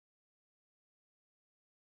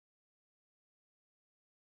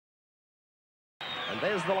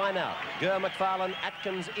there's the line out. Gurr, McFarlane,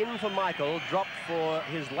 Atkins in for Michael, dropped for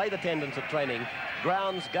his late attendance at training.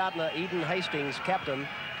 Grounds, Gardner, Eden, Hastings, captain.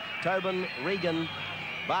 Tobin, Regan,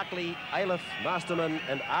 Barkley, Aleph, Masterman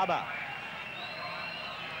and Arba.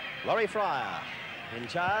 Laurie Fryer in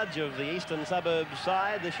charge of the Eastern Suburbs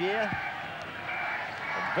side this year.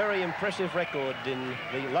 A very impressive record in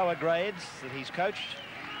the lower grades that he's coached.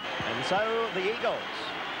 And so the Eagles,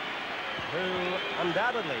 who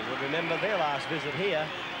undoubtedly would remember their last visit here.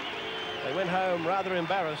 They went home rather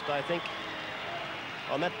embarrassed, I think,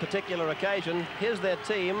 on that particular occasion. Here's their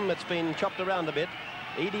team. It's been chopped around a bit.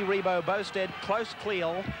 Edie, Rebo, Bowstead, Close,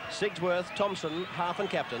 Cleal, Sigsworth, Thompson, half and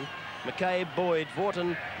captain. McCabe, Boyd,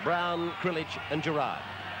 Vorton, Brown, Krilich and Gerard.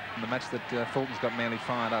 The match that Fulton's got Manly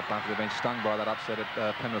fired up after they've been stung by that upset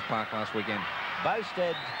at Penrith Park last weekend.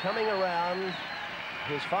 Bowstead coming around,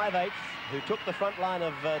 his 5/8, who took the front line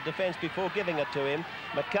of defence before giving it to him.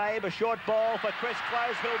 McCabe, a short ball for Chris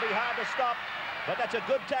Close, who'll be hard to stop. But that's a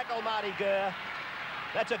good tackle, Marty Gurr.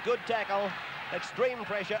 That's a good tackle. Extreme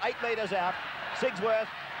pressure, 8 metres out. Sigsworth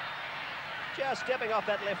just stepping off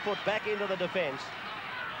that left foot back into the defence.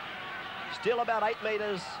 Still about 8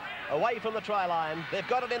 metres away from the try line. They've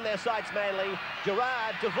got it in their sights, Manly.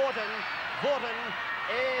 Gerard to Vorton. Vorton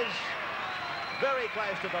is very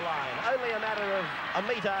close to the line. Only a matter of a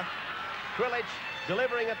metre. Krilich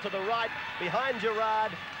delivering it to the right behind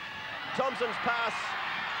Gerard. Thompson's pass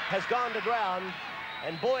has gone to ground,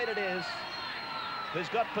 and Boyd it is who's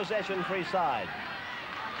got possession free side.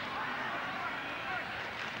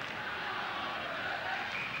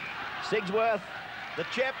 Sigsworth, the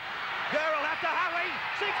chip. Gurr will have to hurry.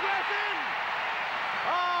 Sigsworth in.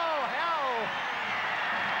 Oh, how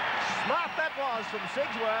smart that was from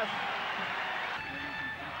Sigsworth.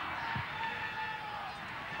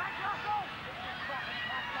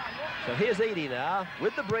 So here's Edie now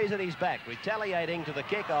with the breeze at his back, retaliating to the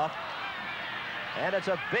kickoff. And it's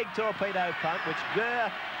a big torpedo punt, which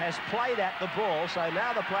Gurr has played at the ball. So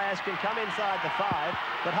now the players can come inside the 5.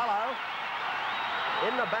 But hello,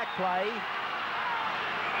 in the back play.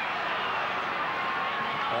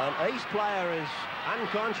 An East player is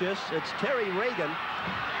unconscious. It's Terry Regan.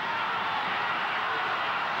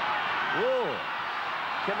 Whoa.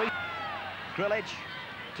 Can we... Krilich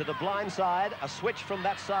to the blind side. A switch from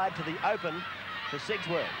that side to the open to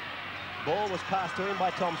Sigsworth. Ball was passed to him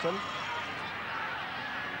by Thompson.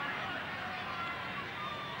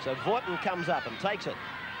 So Vorton comes up and takes it.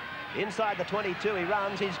 Inside the 22 he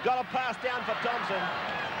runs. He's got a pass down for Thompson.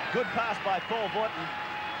 Good pass by Paul Vorton.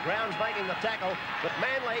 Brown's making the tackle, but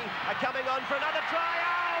Manly are coming on for another try.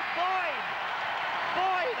 Oh, Boyd!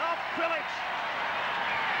 Boyd off Krilich.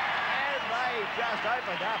 And they just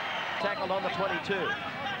opened up. Tackled on the 22.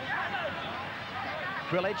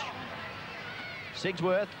 Krilich.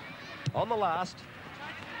 Sigsworth on the last.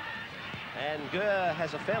 And Gurr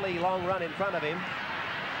has a fairly long run in front of him.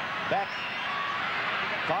 Back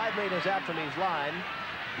 5 metres out from his line.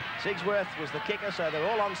 Sigsworth was the kicker, so they're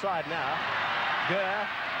all onside now. Gurr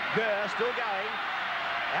still going.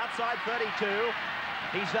 Outside 32.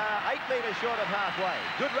 He's 8 metres short of halfway.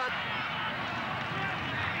 Good run.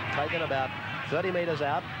 Taken about 30 metres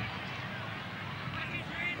out.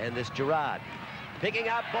 And this Gerard picking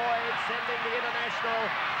up Boyd, sending the international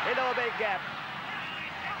into a big gap.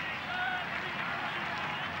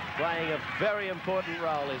 Playing a very important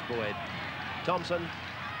role is Boyd. Thompson.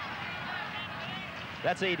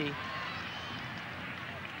 That's Edie.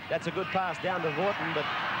 That's a good pass down to Vorton, but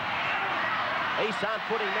East aren't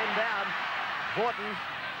putting men down. Vorton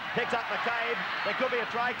picks up McCabe. There could be a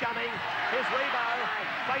try coming. Here's Rebo,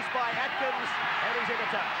 faced by Atkins, and he's into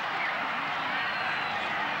touch.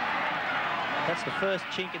 That's the first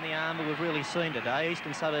chink in the armour we've really seen today.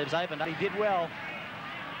 Eastern Suburbs opened up. He did well.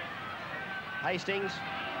 Hastings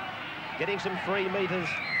getting some free metres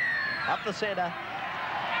up the centre.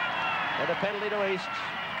 And a penalty to East.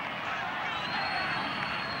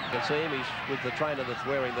 You can see him, he's with the trainer that's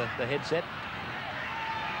wearing the headset.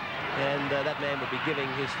 And that man would be giving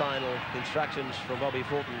his final instructions from Bobby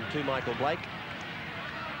Fulton to Michael Blake.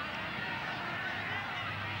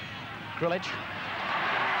 Krilich.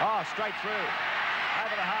 Oh, straight through.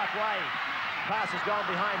 Over the halfway. Pass has gone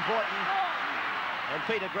behind Vorton. And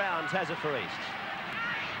Peter Grounds has it for East.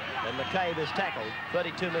 And McCabe is tackled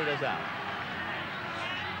 32 metres out.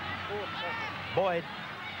 Boyd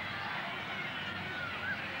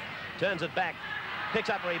turns it back, picks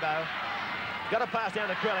up Rebo, got a pass down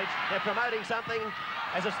to Krilich. They're promoting something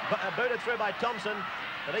as it's booted through by Thompson.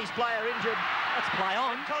 The East player injured. Let's play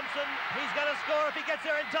on. Thompson, he's going to score if he gets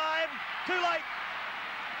there in time. Too late.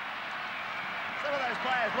 Some of those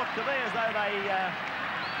players look to me as though they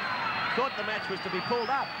thought the match was to be pulled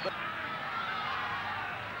up. But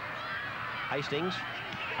Hastings,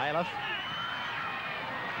 Haliff,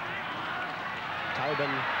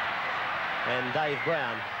 Tobin and Dave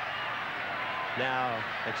Brown now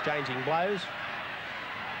exchanging blows.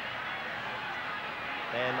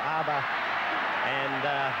 And Arbour and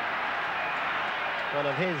one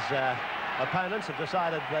of his opponents have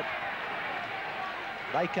decided that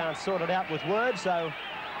they can't sort it out with words, so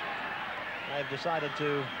they've decided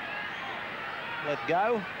to let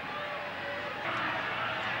go.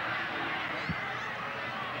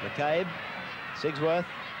 McCabe, Sigsworth.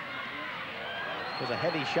 There's a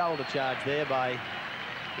heavy shoulder charge there by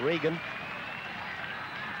Regan.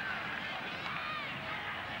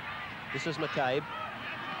 This is McCabe.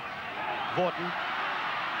 Vaughton.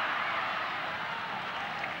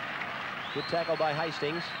 Good tackle by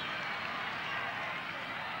Hastings.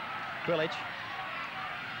 Krilich.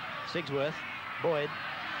 Sigsworth. Boyd.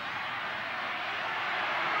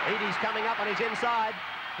 Eadie's coming up on his inside.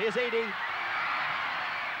 Here's Eadie.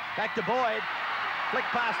 Back to Boyd. Flick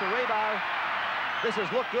past the Rebo. This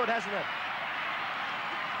has looked good, hasn't it?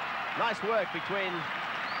 Nice work between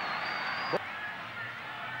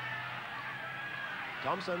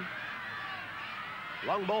Thompson.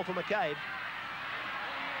 Long ball for McCabe.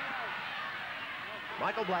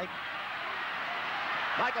 Michael Blake.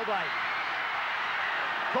 Michael Blake.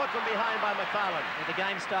 Caught from behind by McFarlane. Well, the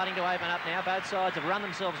game's starting to open up now. Both sides have run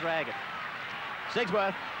themselves ragged.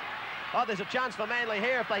 Sigsworth. Oh, there's a chance for Manly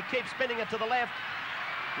here if they keep spinning it to the left.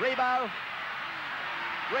 Rebo.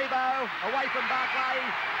 Rebo away from Barclay.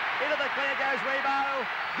 Into the clear goes Rebo.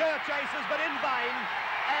 Gurr chases, but in vain.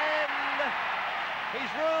 And he's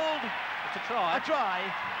ruled it's a try. A try.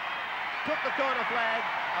 Took the corner flag.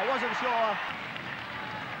 I wasn't sure.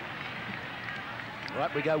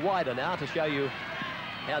 Right, we go wider now to show you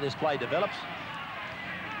how this play develops.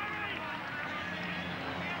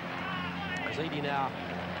 As Eadie now.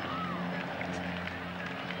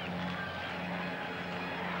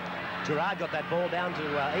 Gerard got that ball down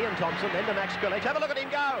to Ian Thompson, then to Max Krilich. Have a look at him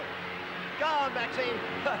go. Go on, Maxine.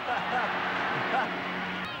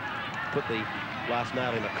 Put the last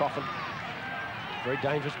nail in the coffin. Very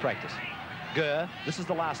dangerous practice. Gurr, this is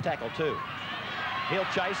the last tackle too. He'll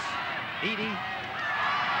chase. Eadie.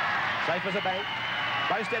 Safe as a bank.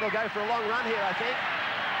 Bowstead will go for a long run here, I think.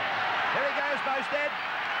 Here he goes, Bowstead.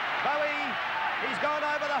 Bowie, he's gone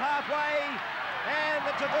over the halfway. And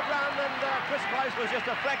it's a good run, and Chris Close was just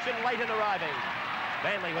a fraction late in arriving.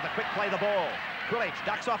 Manly with a quick play the ball. Krilich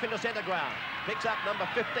ducks off into centre ground. Picks up number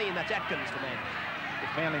 15, that's Atkins for Manly. If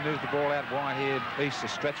Manly moves the ball out wide here, East is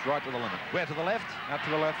stretched right to the limit. Where, to the left? Out to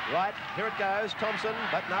the left. Right, here it goes, Thompson,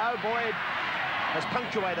 but no, Boyd has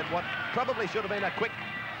punctuated what probably should have been a quick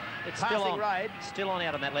it's passing raid. Still on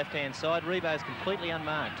out on that left-hand side. Rebo's completely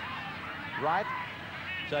unmarked. Right,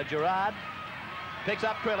 so Gerard picks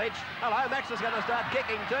up Krilich. Hello, Max is going to start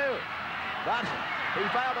kicking too. But he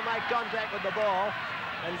failed to make contact with the ball,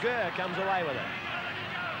 and Gurr comes away with it.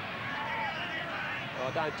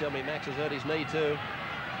 Oh, don't tell me Max has hurt his knee too.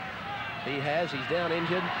 He has, he's down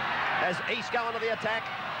injured. As East go into the attack,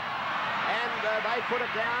 and they put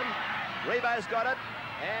it down. Rebo's got it,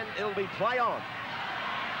 and it'll be play on.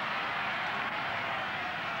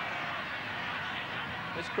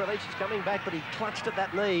 This Krilich is coming back, but he clutched at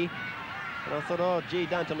that knee. And I thought, oh, gee,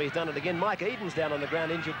 don't tell me he's done it again. Mike Eden's down on the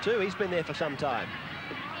ground injured too. He's been there for some time.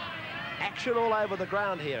 Action all over the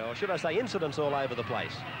ground here, or should I say incidents all over the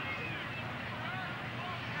place.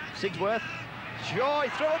 Sigsworth. Sure, he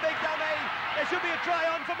threw a big dummy. There should be a try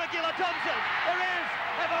on for McGilla Thompson. There is.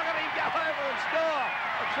 Have a look at him go over and score.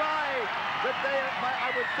 A try that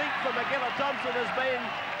I would think for McGilla Thompson has been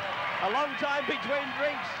a long time between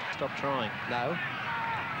drinks. Stop trying. No.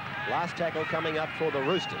 Last tackle coming up for the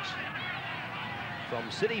Roosters. From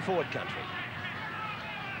City Ford country.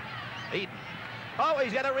 Eden. Oh,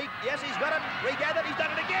 he's got it. Yes, he's got it. Regathered. He's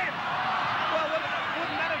done it again. Well,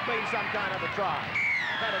 wouldn't that have been some kind of a try?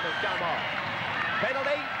 That would have come off.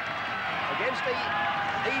 Penalty against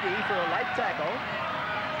Eadie for a late tackle.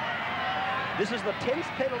 This is the 10th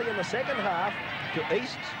penalty in the second half to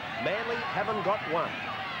East. Manly haven't got one.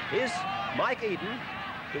 Here's Mike Eden.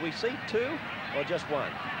 Do we see two or just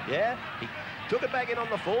one? Yeah, he took it back in on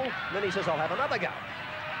the full, and then he says, I'll have another go.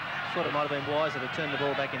 Thought it might have been wiser to turn the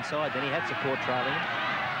ball back inside. Then he had support trailing him.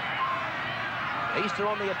 Easter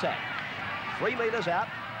on the attack. 3 metres out,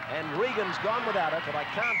 and Regan's gone without it, but I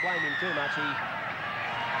can't blame him too much. He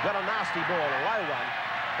got a nasty ball, a low one.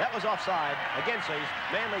 That was offside against East.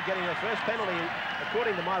 Manly getting their first penalty,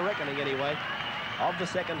 according to my reckoning anyway, of the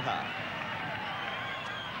second half.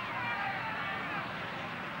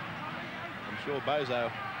 I'm sure Bozo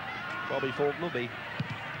Bobby Fulton will be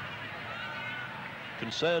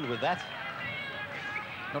concerned with that.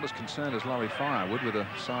 Not as concerned as Laurie Fire would with a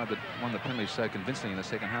side that won the penalty so convincingly in the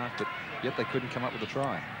second half, but yet they couldn't come up with a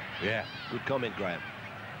try. Yeah, good comment, Graham.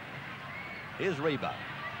 Here's Reba.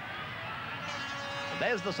 And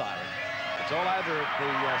there's the siren. It's all over at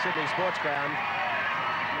the Sydney Sports Ground.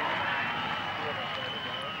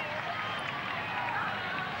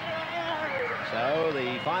 So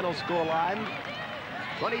the final scoreline,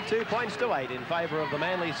 22 points to 8 in favour of the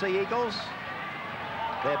Manly Sea Eagles.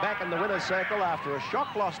 They're back in the winner's circle after a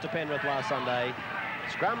shock loss to Penrith last Sunday.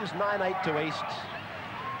 Scrums 9-8 to East.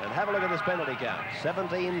 And have a look at this penalty count,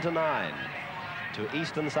 17-9 to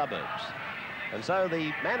Eastern Suburbs. And so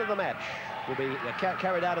the man of the match will be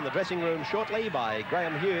carried out in the dressing room shortly by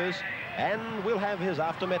Graham Hughes, and we'll have his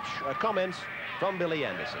after-match comments from Billy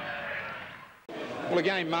Anderson. Well, a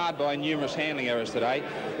game marred by numerous handling errors today,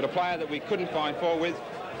 but a player that we couldn't find fault with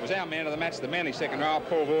was our man of the match, the Manly second row,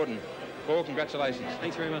 Paul Vorton. Paul, congratulations.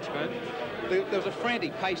 Thanks very much, Graham. There was a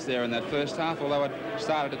frantic pace there in that first half, although it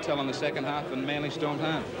started to tell in the second half and Manly stormed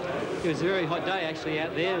home. It was a very hot day actually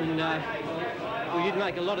out there, and we did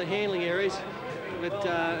make a lot of handling errors, but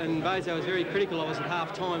and Bozo was very critical of us at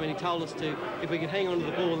half-time, and he told us to, if we could hang on to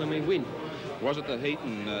the ball, then we win. Was it the heat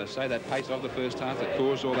and, say, that pace of the first half that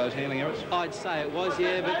caused all those handling errors? I'd say it was,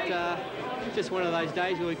 yeah, but just one of those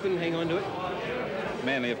days where we couldn't hang on to it.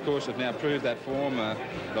 Manly, of course, have now proved that form,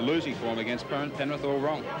 the losing form against Penrith, all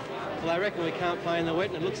wrong. Well, I reckon we can't play in the wet,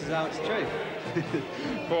 and it looks as though it's true.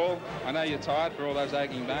 Paul, I know you're tired for all those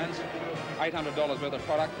aching bones. $800 worth of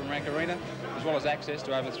product from Rank Arena, as well as access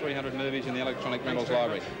to over 300 movies in the Electronic Rentals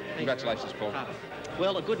Library. Congratulations, Paul.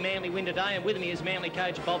 Well, a good Manly win today, and with me is Manly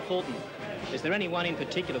coach Bob Fulton. Is there anyone in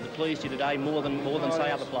particular that pleased you today more than say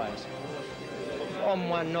other players? I'm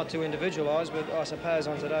one not to individualise, but I suppose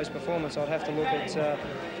on today's performance I'd have to look at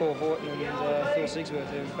Paul Vorton and Phil Sigsworth,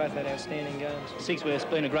 who both had outstanding games. Sigsworth's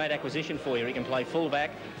been a great acquisition for you. He can play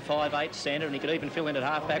fullback, 5'8", centre, and he could even fill in at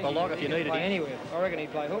halfback or lock if you needed him. Anywhere. I reckon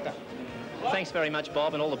he'd play hooker. Thanks very much,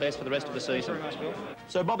 Bob, and all the best for the rest of the season. Thanks very much, Bill.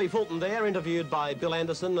 So Bobby Fulton there, interviewed by Bill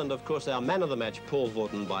Anderson, and of course our man of the match, Paul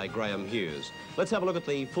Vorton, by Graham Hughes. Let's have a look at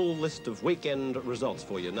the full list of weekend results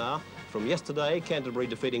for you now. From yesterday, Canterbury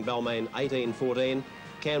defeating Balmain 18-14,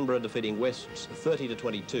 Canberra defeating Wests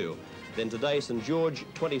 30-22. Then today, St George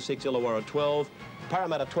 26, Illawarra 12,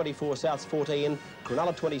 Parramatta 24, Souths 14,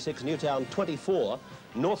 Cronulla 26, Newtown 24,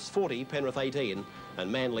 Norths 40, Penrith 18,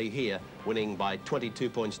 and Manly here winning by 22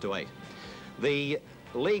 points to 8. The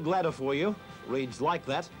league ladder for you reads like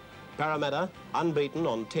that. Parramatta unbeaten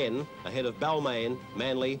on 10, ahead of Balmain,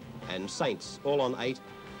 Manly and Saints, all on 8.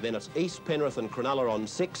 Then it's East, Penrith and Cronulla on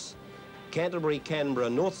 6, Canterbury, Canberra,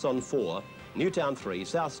 Norths on 4, Newtown 3,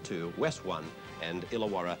 Souths 2, West 1 and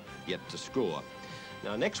Illawarra yet to score.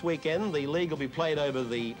 Now next weekend the league will be played over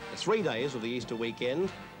the 3 days of the Easter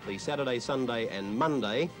weekend, the Saturday, Sunday and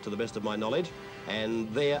Monday to the best of my knowledge,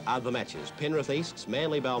 and there are the matches: Penrith East,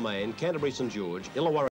 Manly Balmain, Canterbury St George, Illawarra